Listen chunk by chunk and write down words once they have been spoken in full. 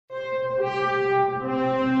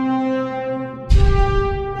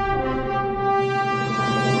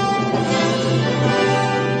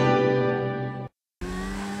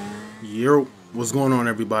What's going on,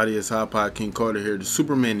 everybody? It's iPodKingCarter here, the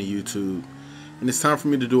Superman of YouTube, and it's time for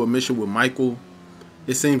me to do a mission with Michael.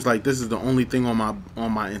 It seems like this is the only thing on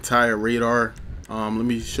my entire radar. Let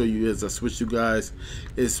me show you as I switch you guys.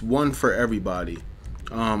 It's one for everybody.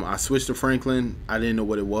 I switched to Franklin. I didn't know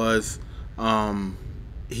what it was.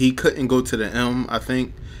 He couldn't go to the M. I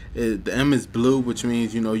think the M is blue, which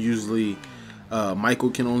means usually Michael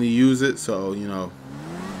can only use it. So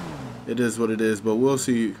it is what it is, but we'll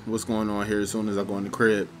see what's going on here as soon as I go in the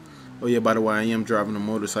crib. Oh yeah, by the way, I am driving a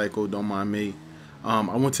motorcycle, don't mind me.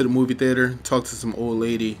 I went to the movie theater, talked to some old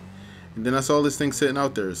lady, and then I saw this thing sitting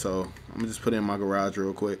out there, so I'm gonna just put it in my garage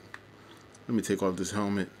real quick. Let me take off this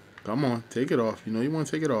helmet. Come on, take it off. You know you want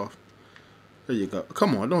to take it off. There you go.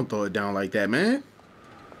 Come on, don't throw it down like that, man.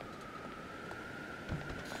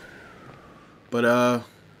 But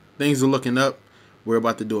things are looking up. We're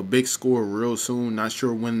about to do a big score real soon. Not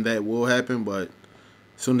sure when that will happen, but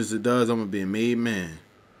as soon as it does, I'm going to be a made man.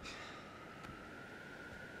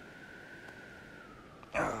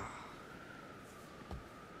 Hey,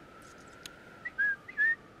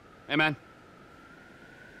 man.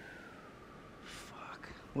 Fuck.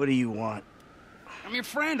 What do you want? I'm your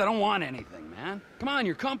friend. I don't want anything, man. Come on,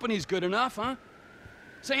 your company's good enough, huh?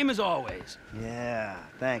 Same as always. Yeah,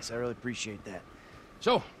 thanks. I really appreciate that.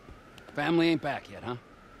 So, family ain't back yet, huh?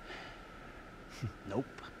 Nope.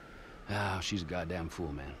 Oh, she's a goddamn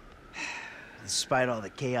fool, man. Despite all the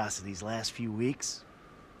chaos of these last few weeks,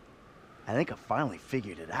 I think I finally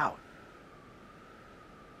figured it out.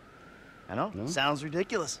 I know, No? Sounds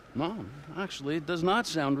ridiculous. No, actually, it does not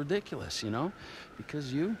sound ridiculous,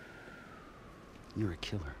 Because you're a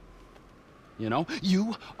killer.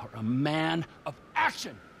 You are a man of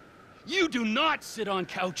action. You do not sit on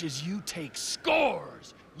couches, you take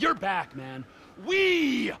scores. You're back, man.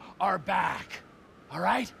 We are back. All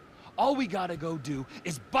right? All we gotta go do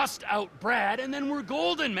is bust out Brad, and then we're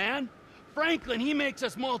golden, man. Franklin, he makes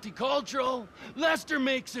us multicultural. Lester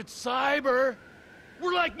makes it cyber.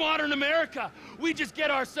 We're like modern America. We just get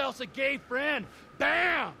ourselves a gay friend.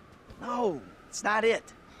 Bam! No, it's not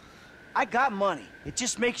it. I got money. It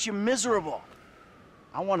just makes you miserable.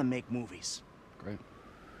 I want to make movies. Great.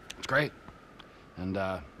 It's great. And,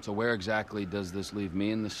 so where exactly does this leave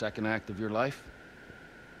me in the second act of your life?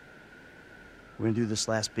 We're gonna do this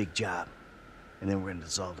last big job, and then we're gonna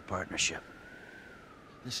dissolve the partnership.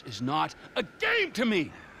 This is not a game to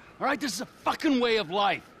me! All right, this is a fucking way of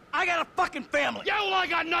life. I got a fucking family! Yeah, well, I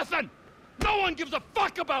got nothing! No one gives a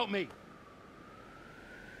fuck about me!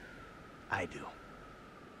 I do.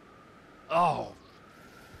 Oh,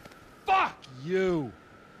 fuck you!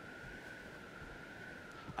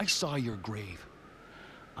 I saw your grave.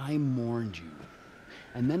 I mourned you.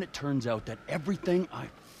 And then it turns out that everything I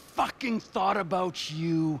fucking thought about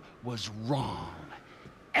you was wrong.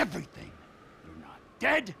 Everything. You're not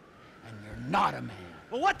dead, and you're not a man.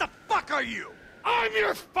 Well, what the fuck are you? I'm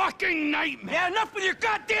your fucking nightmare! Yeah, enough with your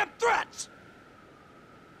goddamn threats!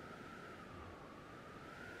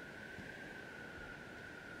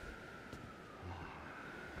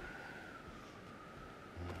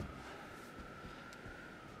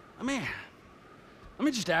 Let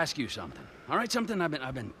me just ask you something, all right? Something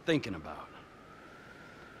I've been thinking about.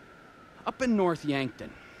 Up in North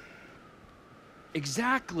Yankton,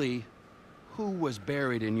 exactly who was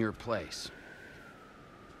buried in your place?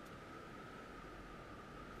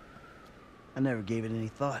 I never gave it any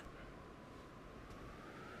thought.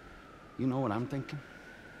 You know what I'm thinking?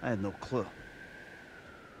 I had no clue.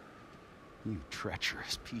 You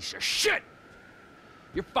treacherous piece of shit!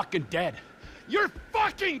 You're fucking dead! You're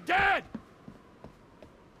fucking dead!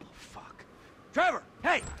 Oh, fuck. Trevor!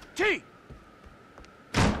 Hey! T!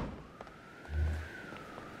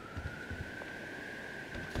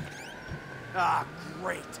 Ah,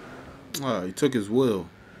 great. Oh, he took his will.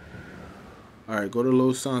 Alright, go to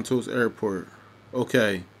Los Santos Airport.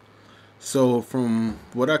 Okay. So, from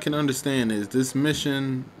what I can understand is this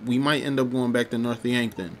mission, we might end up going back to North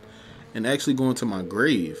Yankton and actually going to my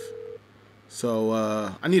grave. So,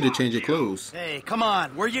 I need to change your clothes. Hey, come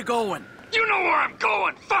on. Where you going? You know where I'm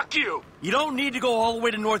going! Fuck you! You don't need to go all the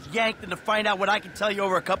way to North Yankton to find out what I can tell you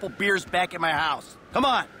over a couple beers back at my house. Come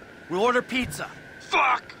on. We'll order pizza.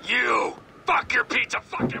 Fuck you! Fuck your pizza!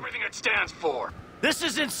 Fuck everything it stands for! This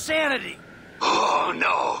is insanity. Oh,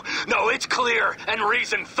 no. No, it's clear and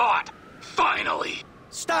reasoned thought. Finally.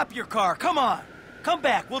 Stop your car. Come on. Come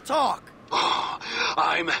back. We'll talk. Oh,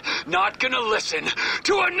 I'm not gonna listen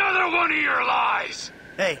to another one of your lies.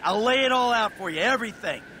 Hey, I'll lay it all out for you.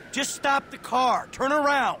 Everything. Just stop the car. Turn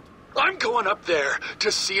around. I'm going up there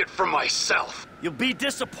to see it for myself. You'll be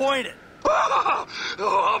disappointed. Oh,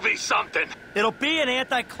 I'll be something. It'll be an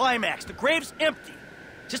anticlimax. The grave's empty.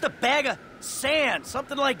 Just a bag of sand,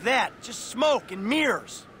 something like that. Just smoke and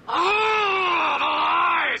mirrors. Oh, the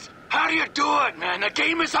lies! How do you do it, man? The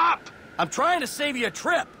game is up! I'm trying to save you a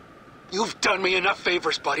trip. You've done me enough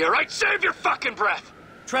favors, buddy, all right? Save your fucking breath!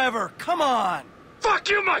 Trevor, come on! Fuck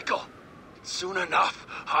you, Michael! Soon enough,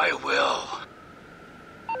 I will.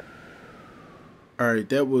 Alright,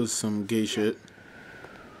 that was some gay shit.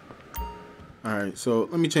 Alright, so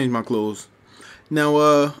let me change my clothes.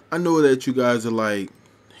 Now, I know that you guys are like,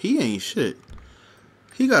 he ain't shit.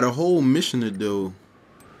 He got a whole mission to do,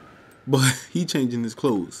 but he changing his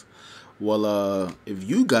clothes. Well, if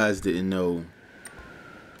you guys didn't know,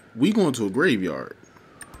 we going to a graveyard. You know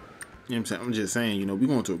what I'm saying? I'm just saying, you know, we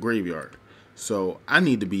going to a graveyard. So I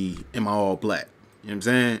need to be in my all black. You know what I'm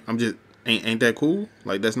saying? I'm just, ain't that cool?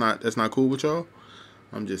 Like, that's not cool with y'all?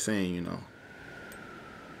 I'm just saying, you know.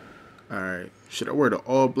 Alright. Should I wear the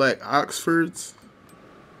all black Oxfords?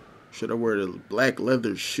 Should I wear the black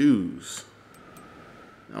leather shoes?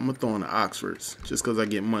 I'm gonna throw in the Oxfords just because I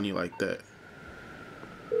get money like that.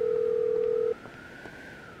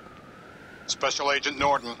 Special Agent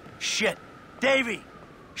Norton. Shit. Davey.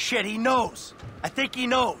 Shit, he knows. I think he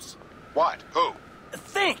knows. What? Who?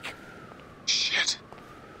 Think. Shit.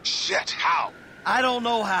 Shit, how? I don't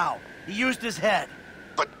know how. He used his head.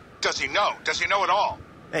 But does he know? Does he know at all?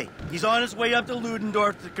 Hey, he's on his way up to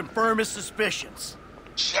Ludendorff to confirm his suspicions.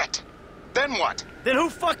 Shit. Then what? Then who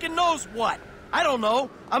fucking knows what? I don't know.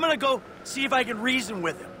 I'm gonna go see if I can reason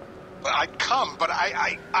with him. I'd come, but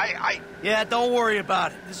I... Yeah, don't worry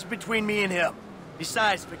about it. This is between me and him.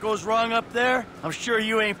 Besides, if it goes wrong up there, I'm sure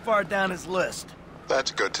you ain't far down his list.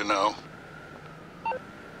 That's good to know.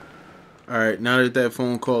 Alright, now that that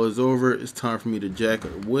phone call is over, it's time for me to jack a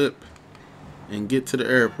whip and get to the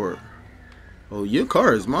airport. Oh, your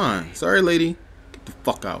car is mine. Sorry, lady. Get the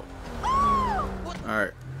fuck out.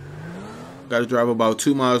 Alright. Gotta drive about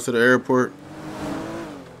 2 miles to the airport.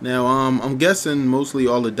 Now, I'm guessing mostly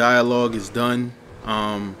all the dialogue is done.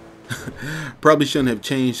 Probably shouldn't have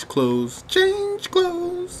changed clothes. Change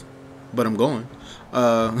clothes. But I'm going.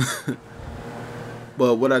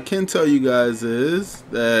 But what I can tell you guys is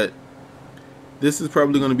that this is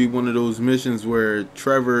probably going to be one of those missions where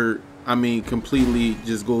Trevor, completely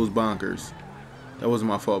just goes bonkers. That wasn't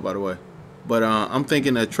my fault, by the way. But I'm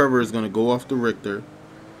thinking that Trevor is going to go off the Richter.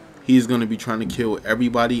 He's going to be trying to kill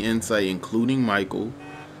everybody in sight, including Michael.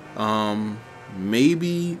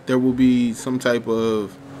 Maybe there will be some type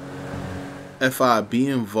of FIB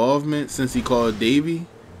involvement since he called Davey.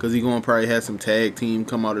 Because he's going to probably have some tag team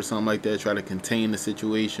come out or something like that. Try to contain the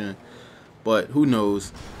situation. But who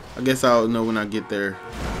knows. I guess I'll know when I get there.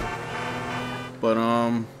 But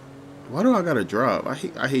why do I gotta drive?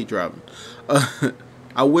 I hate driving.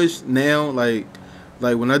 I wish now, like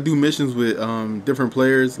when I do missions with different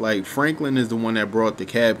players, like Franklin is the one that brought the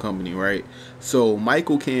cab company, right? So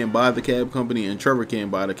Michael can't buy the cab company and Trevor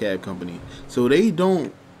can't buy the cab company. So they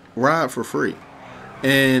don't ride for free.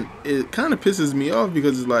 And it kind of pisses me off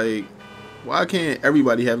because it's like, why can't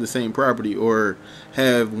everybody have the same property or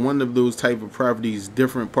have one of those type of properties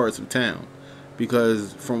different parts of town?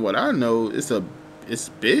 Because from what I know, it's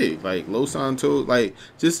big. Like Los Santos, like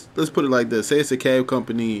just let's put it like this. Say it's a cab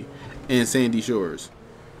company in Sandy Shores.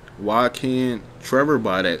 Why can't Trevor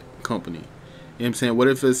buy that company? You know what I'm saying? What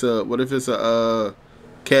if it's a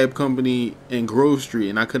cab company in Grove Street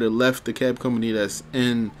and I could have left the cab company that's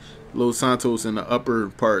in Los Santos in the upper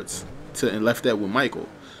parts and left that with Michael?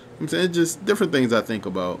 I'm saying just different things I think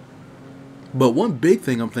about. But one big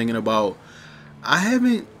thing I'm thinking about, I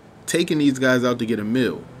haven't taken these guys out to get a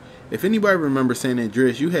meal. If anybody remembers San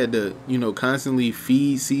Andreas, you had to, constantly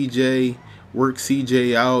feed CJ, work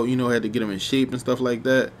CJ out, had to get him in shape and stuff like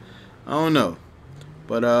that. I don't know.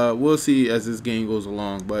 But we'll see as this game goes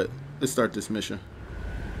along. But let's start this mission.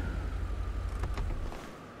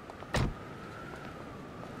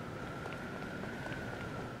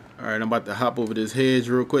 Alright, I'm about to hop over this hedge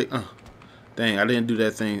real quick. Dang, I didn't do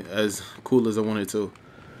that thing as cool as I wanted to.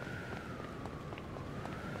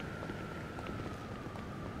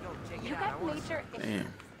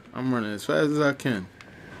 Damn, I'm running as fast as I can.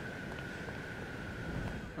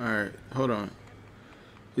 Alright, hold on.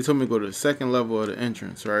 He told me to go to the second level of the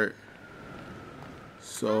entrance, right?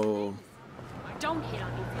 So... Don't hit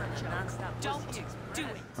on me, Virgil. Don't do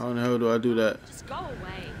it. How in the hell do I do that? Just go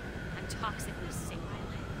away. I'm toxically single.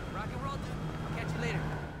 Rock and roll, dude. I'll catch you later.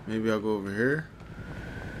 Maybe I'll go over here.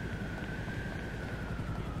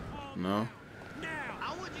 No.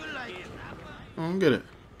 How would you like it? I don't get it.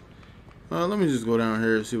 Let me just go down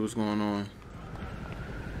here and see what's going on.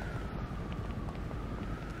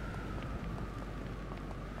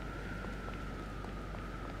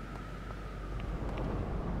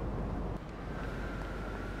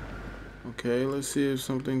 Okay, let's see if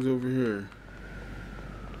something's over here.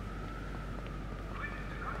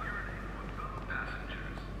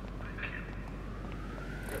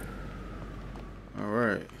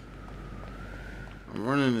 Alright. I'm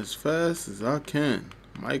running as fast as I can.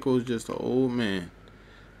 Michael's just an old man.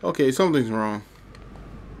 Okay, something's wrong.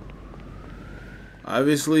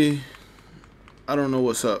 Obviously, I don't know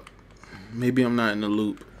what's up. Maybe I'm not in the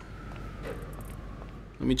loop.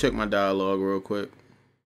 Let me check my dialogue real quick.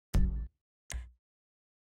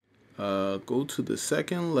 Go to the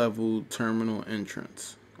second level terminal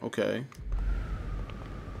entrance. Okay.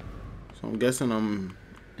 So I'm guessing I'm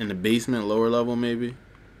in the basement, lower level maybe.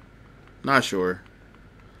 Not sure.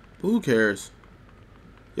 But who cares?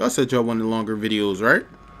 Y'all said y'all wanted longer videos, right?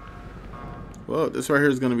 Well, this right here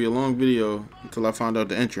is going to be a long video until I find out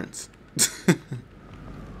the entrance.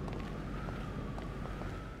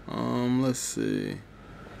 Let's see.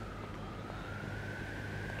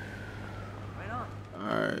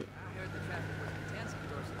 Alright.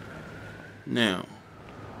 Now,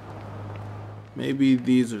 maybe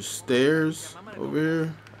these are stairs over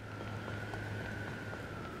here.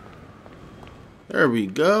 There we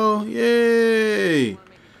go. Yay!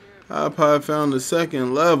 iPod found the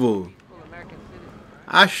second level.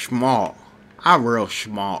 I small. I real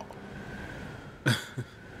small.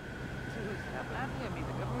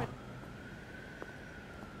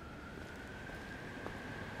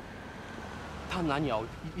 他男友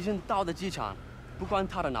已经到了机场，不管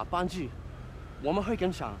他的哪班机，我们会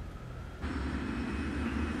跟上。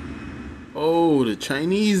 Oh, the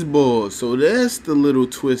Chinese boy. So that's the little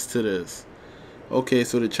twist to this. Okay,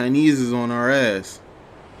 so the Chinese is on our ass.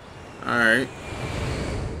 Alright.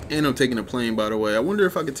 And I'm taking a plane, by the way. I wonder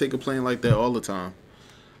if I could take a plane like that all the time.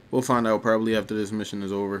 We'll find out probably after this mission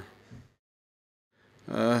is over.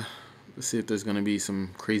 Let's see if there's gonna be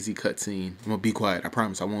some crazy cutscene. I'm gonna be quiet. I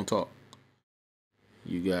promise I won't talk.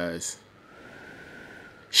 You guys.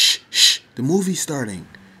 Shh, shh. The movie's starting.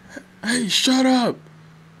 Hey, shut up.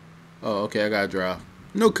 Oh, okay, I gotta drive.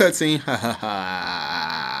 No cutscene. Ha ha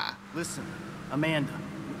ha. Listen, Amanda.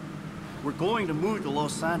 We're going to move to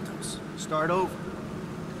Los Santos. Start over.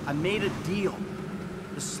 I made a deal.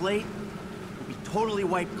 The slate will be totally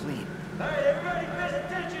wiped clean. Hey, everybody pays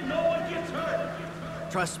attention. No one gets hurt.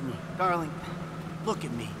 Trust me, darling. Look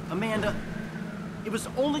at me. Amanda, it was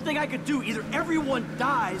the only thing I could do. Either everyone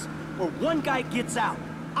dies or one guy gets out.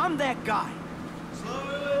 I'm that guy.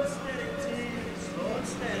 Slow and steady, team. Slow and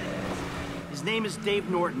steady. His name is Dave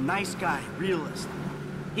Norton. Nice guy, realist.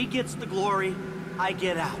 He gets the glory, I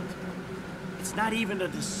get out. It's not even a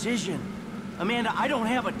decision. Amanda, I don't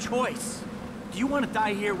have a choice. Do you want to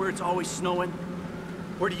die here where it's always snowing?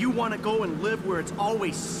 Or do you want to go and live where it's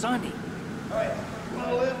always sunny? All right, you want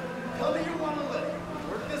to live? Tell me you want to live.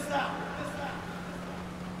 Work this out.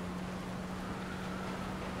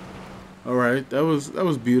 All right, that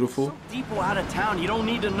was beautiful. Some people out of town you don't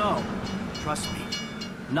need to know. Trust me,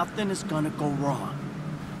 nothing is gonna go wrong.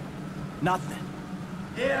 Nothing.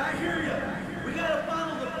 Yeah, I hear you. We gotta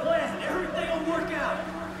follow the plan. Everything will work out.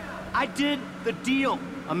 I did the deal,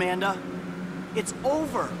 Amanda. It's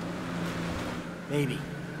over. Baby,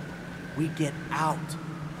 we get out.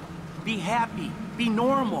 Be happy. Be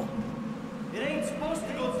normal. It ain't supposed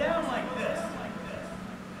to go down like this.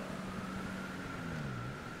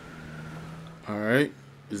 Alright.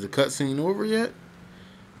 Is the cutscene over yet?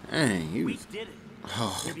 Dang, he We was... did it.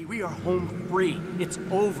 Oh. Baby, we are home free. It's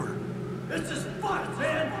over. This is fucked,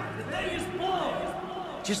 man. The thing is blown.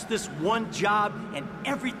 Just this one job and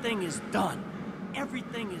everything is done.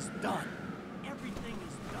 Everything is done. Everything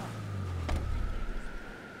is done.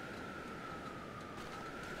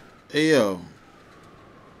 Hey, yo.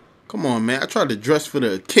 Come on, man. I tried to dress for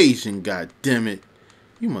the occasion, god damn it.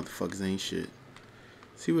 You motherfuckers ain't shit.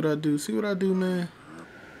 See what I do? See what I do, man?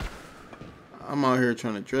 I'm out here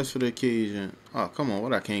trying to dress for the occasion. Oh, come on.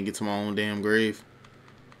 What, I can't get to my own damn grave?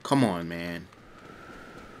 Come on, man.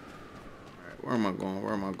 Alright, where am I going?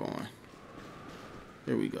 Where am I going?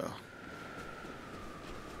 There we go.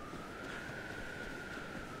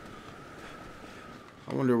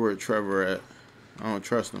 I wonder where Trevor at. I don't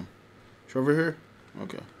trust him. Trevor here?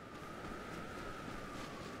 Okay.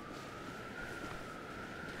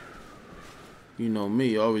 You know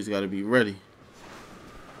me, always gotta be ready.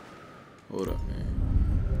 Hold up,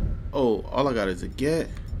 man. Oh, all I got is a gat.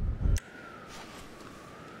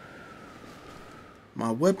 My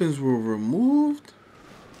weapons were removed?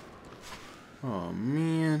 Oh,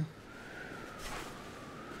 man.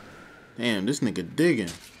 Damn, this nigga digging.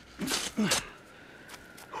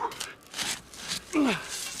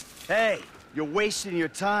 Hey, you're wasting your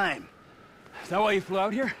time. Is that why you flew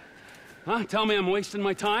out here? Huh? Tell me I'm wasting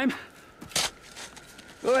my time?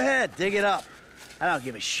 Go ahead, dig it up. I don't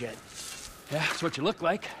give a shit. Yeah, that's what you look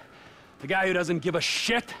like. The guy who doesn't give a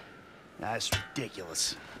shit. That's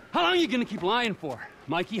ridiculous. How long are you gonna keep lying for,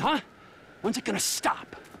 Mikey, huh? When's it gonna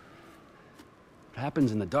stop? What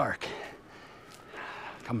happens in the dark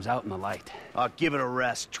comes out in the light. Oh, give it a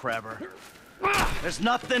rest, Trevor. There's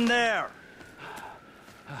nothing there.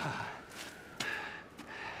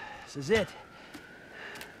 This is it.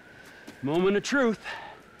 Moment of truth.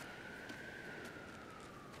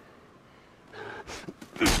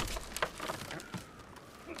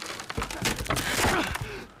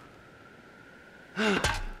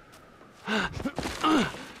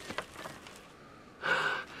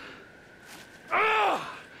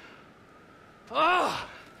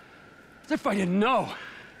 As if I didn't know.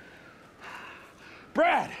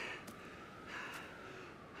 Brad!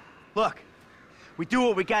 Look, we do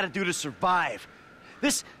what we gotta do to survive.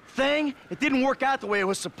 This thing, it didn't work out the way it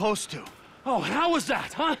was supposed to. Oh, and how was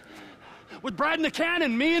that, huh? With Brad in the can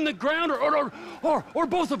and me in the ground, or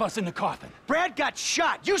both of us in the coffin? Brad got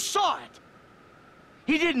shot. You saw it.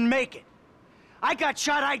 He didn't make it. I got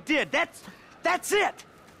shot, I did. That's it.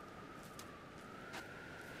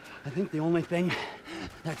 I think the only thing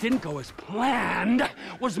that didn't go as planned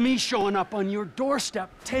was me showing up on your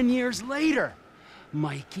doorstep 10 years later.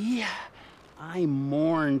 Mikey, I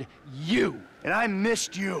mourned you. And I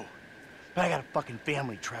missed you. But I got a fucking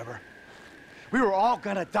family, Trevor. We were all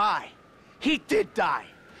gonna die. He did die.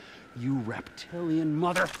 You reptilian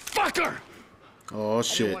motherfucker! Oh I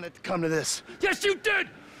shit. didn't want it to come to this. Yes, you did!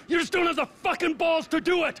 You just don't have the fucking balls to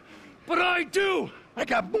do it! But I do! I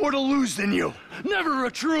got more to lose than you. Never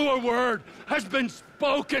a truer word has been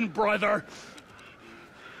spoken, brother.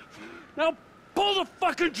 Now, pull the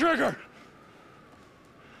fucking trigger!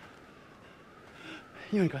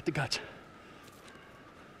 You ain't got the guts.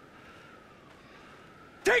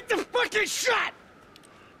 Take the fucking shot!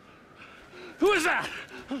 Who is that?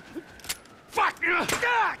 Fuck!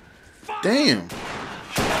 God! Damn.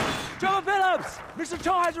 Trevor Phillips! Mr.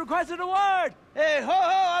 Cho has requested a word! Hey, ho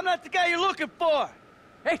ho, I'm not the guy you're looking for.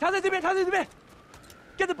 Hey, 他在这边，他在这边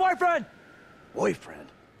Get the boyfriend! Boyfriend?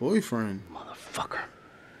 Boyfriend. Motherfucker.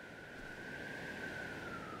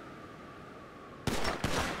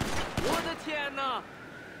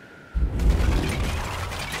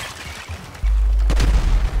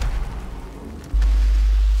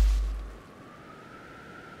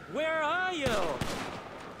 Where are you?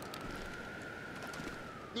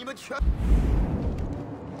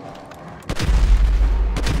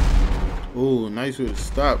 Oh, nice way to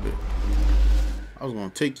stop it. I was gonna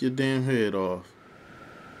take your damn head off.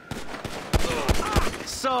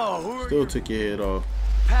 So, who are Still your took your head off.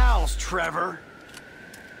 pals, Trevor?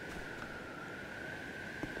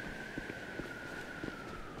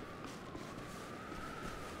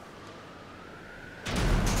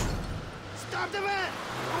 Stop the man!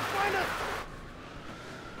 We'll find it!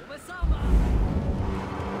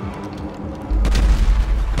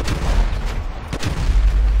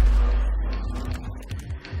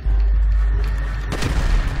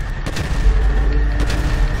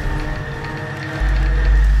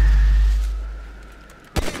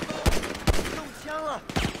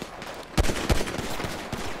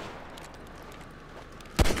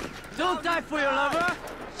 Don't die for your lover!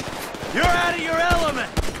 You're out of your element!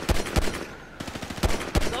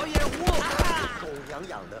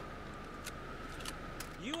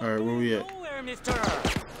 You All right, where we at? nowhere, mister!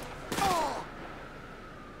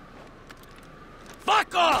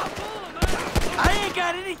 Fuck off! I ain't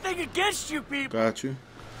got anything against you people! Got you.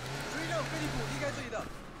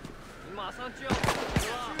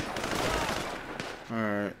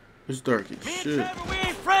 Alright. It's dark as Me and shit. Trevor, we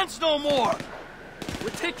ain't friends no more! We'll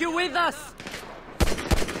take you with us!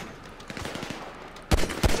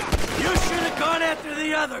 You should have gone after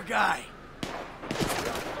the other guy!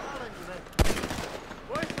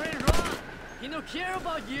 Boyfriend, run! He don't care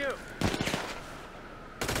about you!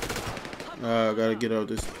 I gotta get out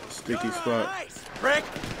this sticky You're on spot. ice, prick!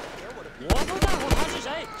 我不在乎他是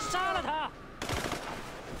谁，杀了他！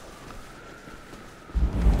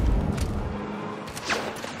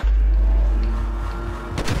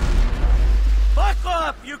 Fuck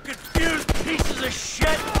off, you confused pieces of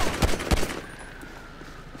shit!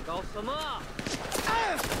 搞什么？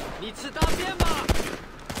你吃大便吧！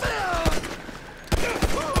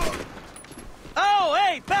 Oh,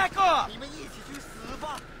 hey, back off!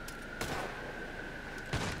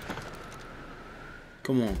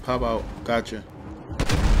 Come on, pop out. Gotcha.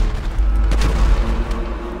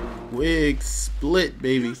 Wig split,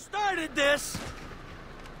 baby. You started this!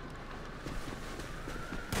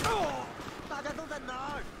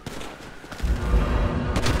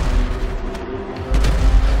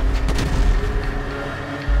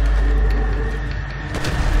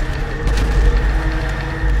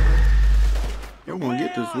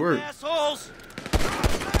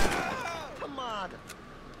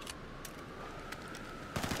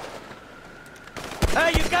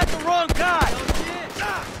 Hey, you got the wrong guy!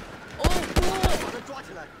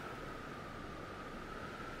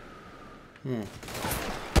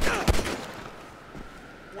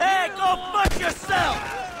 Hey, go fuck yourself!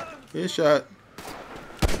 Headshot.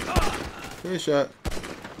 Headshot.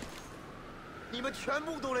 你们全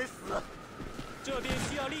部都得死！这边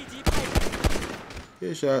需要立即派。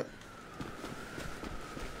 Headshot.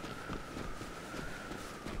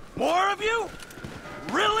 More of you?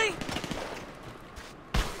 Really?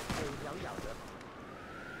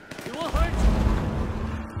 You will hurt.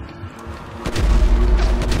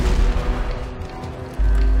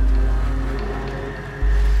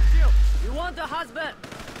 You want the husband?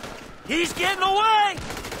 He's getting away!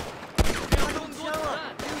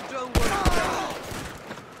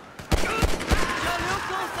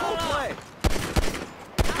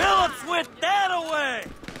 Phillips went that away!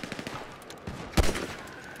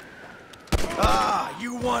 Ah,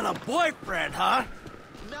 you want a boyfriend, huh?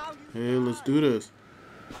 Hey, let's do this.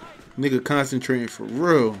 Nigga concentrating for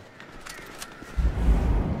real.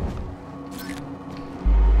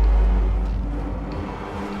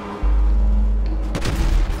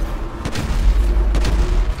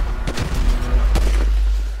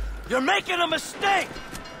 You're making a mistake!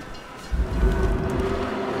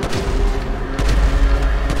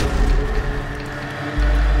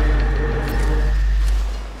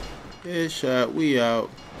 Headshot, we out.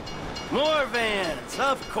 More vans,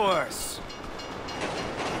 of course.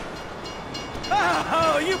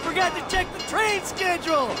 Oh, you forgot to check the train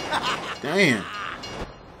schedule! Damn.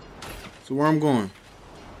 So where I'm going?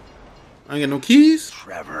 I ain't got no keys?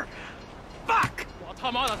 Trevor. Fuck!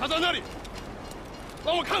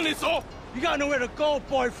 You got nowhere to go,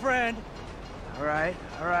 boyfriend. All right.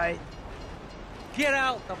 Get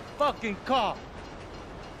out the fucking car.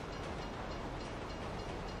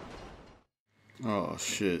 Oh,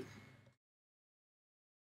 shit.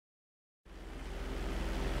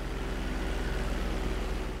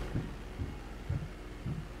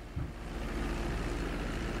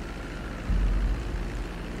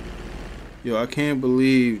 Yo, I can't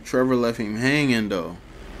believe Trevor left him hanging, though.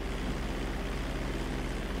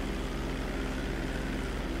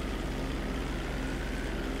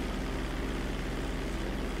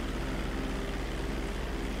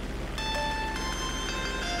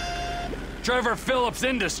 Trevor Phillips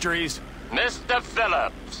Industries. Mr.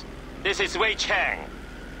 Phillips, this is Wei Chang.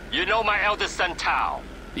 You know my eldest son, Tao.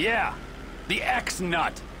 Yeah, the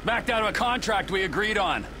ex-nut. Backed out of a contract we agreed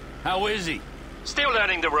on. How is he? Still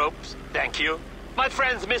learning the ropes, thank you. My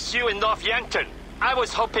friends miss you in North Yankton. I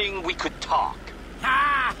was hoping we could talk.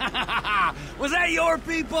 Ha! Was that your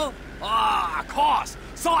people? Ah, of course.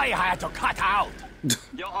 Sorry I had to cut out.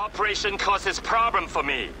 Your operation causes problem for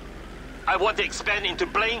me. I want to expand into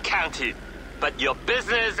Blaine County, but your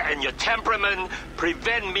business and your temperament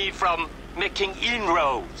prevent me from making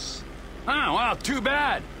inroads. Oh, well, too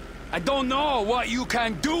bad. I don't know what you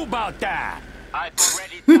can do about that. I've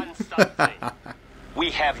already done something.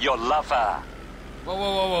 We have your lover.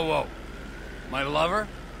 Whoa. My lover?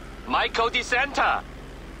 Michael DeSanta.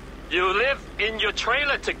 You live in your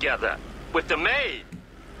trailer together with the maid.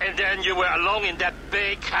 And then you were alone in that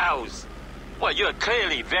big house. Well, you're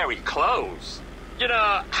clearly very close. You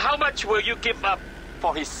know, how much will you give up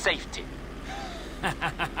for his safety?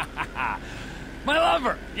 My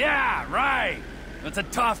lover! Yeah, right. It's a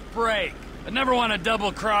tough break. I never want to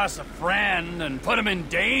double-cross a friend and put him in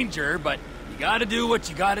danger, but you gotta do what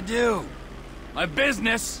you gotta do. My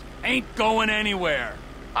business ain't going anywhere.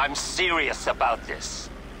 I'm serious about this.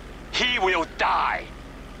 He will die.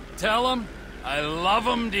 Tell him I love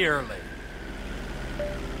him dearly.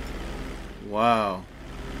 Wow.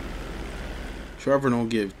 Trevor don't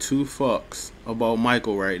give two fucks about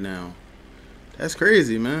Michael right now. That's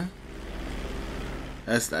crazy, man.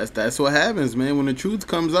 That's what happens, man. When the truth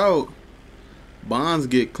comes out, bonds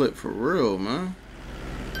get clipped for real, man.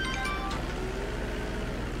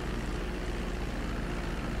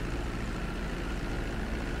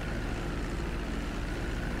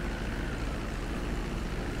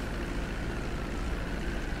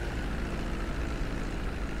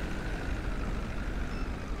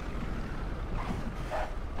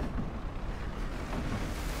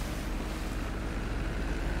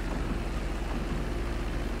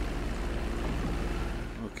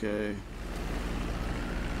 Okay.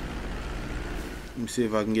 Let me see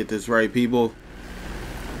if I can get this right, people.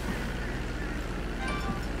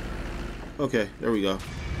 Okay, there we go.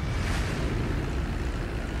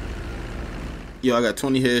 Yo, I got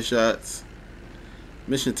 20 headshots.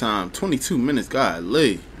 Mission time, 22 minutes.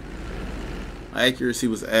 Golly. My accuracy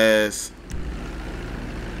was ass.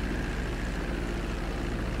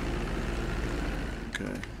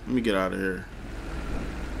 Okay, let me get out of here.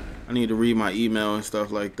 I need to read my email and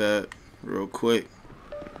stuff like that real quick.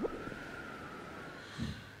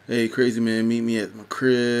 Hey, crazy man, meet me at my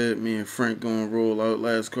crib. Me and Frank gonna roll out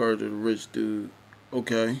last card to the rich dude.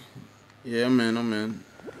 Okay. Yeah, I'm in.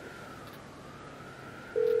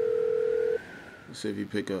 Let's see if you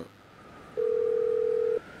pick up.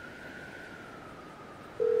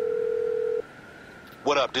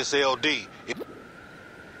 What up, this LD?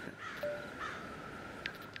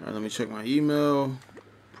 Alright, let me check my email.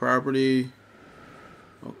 Property.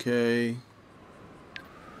 Okay.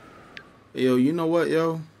 Hey, yo, you know what,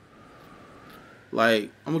 yo?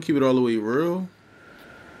 Like, I'm gonna keep it all the way real.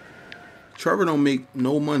 Trevor don't make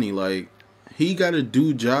no money. Like, he gotta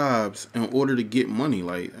do jobs in order to get money.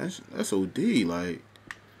 Like, that's OD. Like,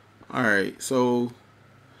 alright, so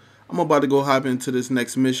I'm about to go hop into this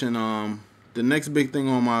next mission. The next big thing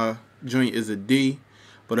on my joint is a D,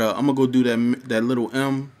 but I'm gonna go do that little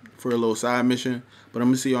M for a little side mission. But I'm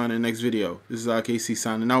gonna see y'all in the next video. This is RKC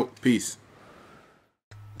signing out. Peace.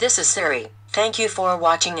 This is Siri. Thank you for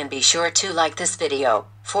watching and be sure to like this video.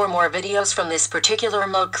 For more videos from this particular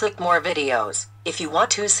mode, click more videos. If you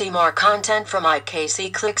want to see more content from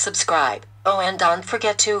IKC, click subscribe. Oh, and don't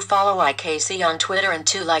forget to follow IKC on Twitter and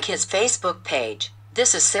to like his Facebook page.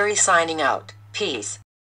 This is Siri signing out. Peace.